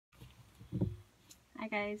Hi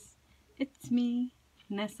guys, it's me,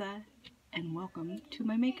 Nessa, and welcome to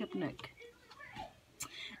my makeup nook.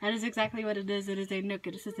 That is exactly what it is. It is a nook.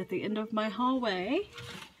 It is at the end of my hallway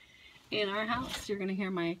in our house. You're going to hear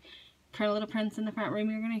my little prince in the front room.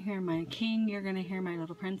 You're going to hear my king. You're going to hear my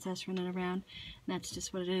little princess running around. And that's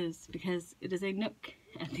just what it is, because it is a nook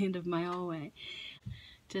at the end of my hallway.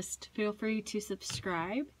 Just feel free to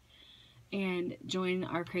subscribe and join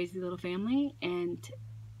our crazy little family and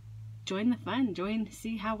join the fun.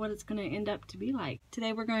 See what it's going to end up to be like.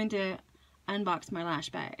 Today we're going to unbox my lash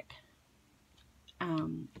bag.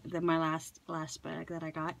 My last lash bag that I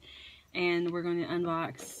got. And we're going to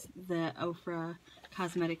unbox the Ofra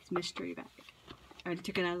Cosmetics mystery bag. I already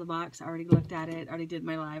took it out of the box, I already looked at it, already did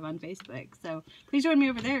my live on Facebook. So please join me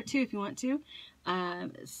over there too if you want to.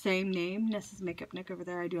 Same name, Nessa's Makeup Nook over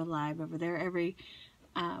there. I do a live over there every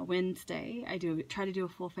Wednesday. I try to do a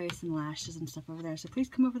full face and lashes and stuff over there. So please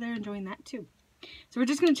come over there and join that too. So we're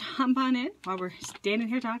just going to jump on in while we're standing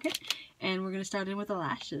here talking. And we're going to start in with the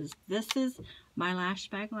lashes. This is my lash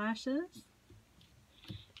bag lashes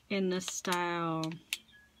in the style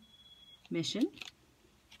Mission.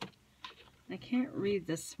 I can't read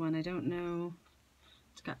this one. I don't know.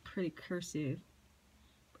 It's got pretty cursive.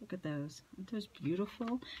 Look at those. Aren't those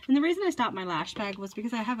beautiful? And the reason I stopped my lash bag was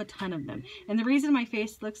because I have a ton of them. And the reason my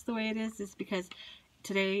face looks the way it is because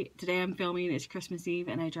today I'm filming. It's Christmas Eve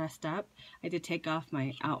and I dressed up. I did take off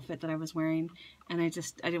my outfit that I was wearing and I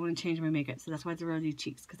didn't want to change my makeup. So that's why it's rosy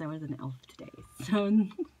cheeks, because I was an elf today. So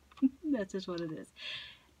that's just what it is.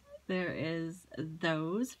 There is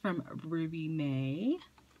those from Ruby May.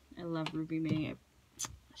 I love Ruby May.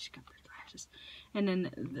 She got pretty lashes. And then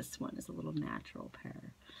this one is a little natural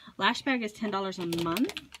pair. Lash bag is $10 a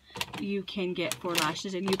month. You can get 4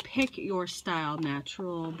 lashes and you pick your style,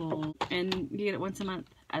 natural, bold, and you get it once a month.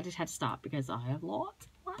 I just had to stop because I have lots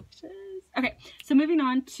of lashes. Okay, so moving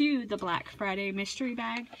on to the Black Friday mystery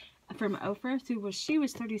bag from Ofra. So she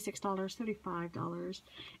was $36, $35,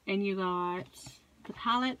 and you got the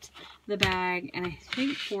palette, the bag, and I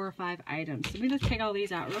think 4 or 5 items. So let me just take all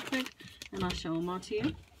these out real quick and I'll show them all to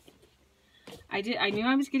you. I knew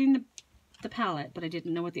I was getting the palette, but I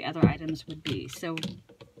didn't know what the other items would be. So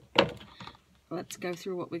let's go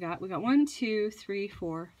through what we got. We got 1, 2, 3,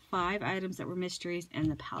 4, 5 items that were mysteries and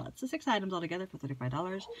the palette. So 6 items altogether for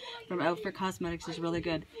 $35 from Ofra Cosmetics. Is really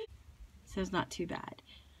good. So it's not too bad.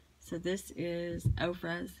 So this is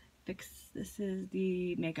Ofra's This is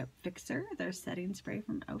the Makeup Fixer, their setting spray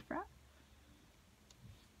from Ofra.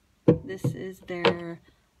 This is their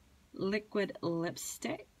liquid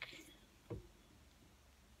lipstick.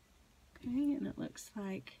 Okay, and it looks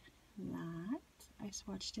like that. I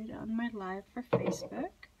swatched it on my live for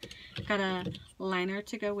Facebook. Got a liner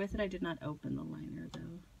to go with it. I did not open the liner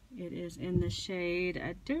though. It is in the shade,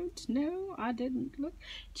 I don't know, I didn't look,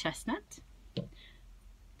 Chestnut.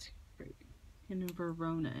 And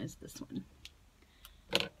Verona is this one.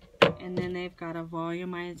 And then they've got a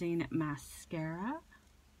volumizing mascara.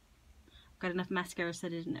 Got enough mascara so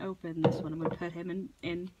I didn't open this one. I'm going to put him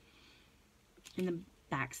in the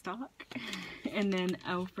backstock. And then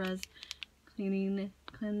Ofra's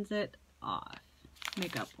Cleanse It Off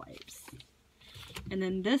makeup wipes. And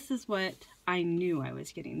then this is what I knew I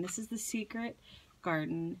was getting. This is the Secret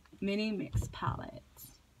Garden Mini Mix Palette.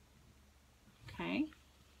 Okay.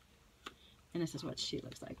 And this is what she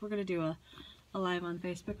looks like. We're going to do a live on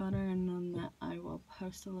Facebook on her, and on that I will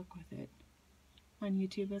post a look with it on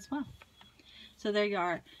YouTube as well. So there you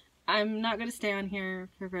are. I'm not going to stay on here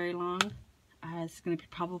for very long. It's going to be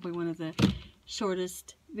probably one of the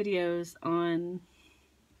shortest videos on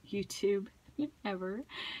YouTube ever.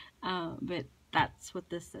 But that's what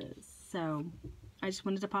this is. So I just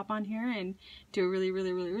wanted to pop on here and do a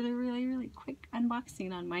really quick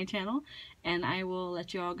unboxing on my channel, and I will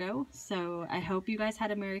let you all go. So I hope you guys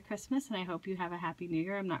had a Merry Christmas, and I hope you have a Happy New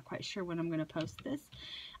Year. I'm not quite sure when I'm going to post this,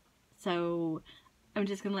 so I'm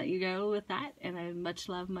just going to let you go with that, and I much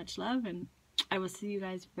love, and I will see you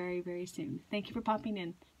guys very soon. Thank you for popping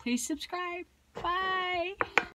in. Please subscribe. Bye!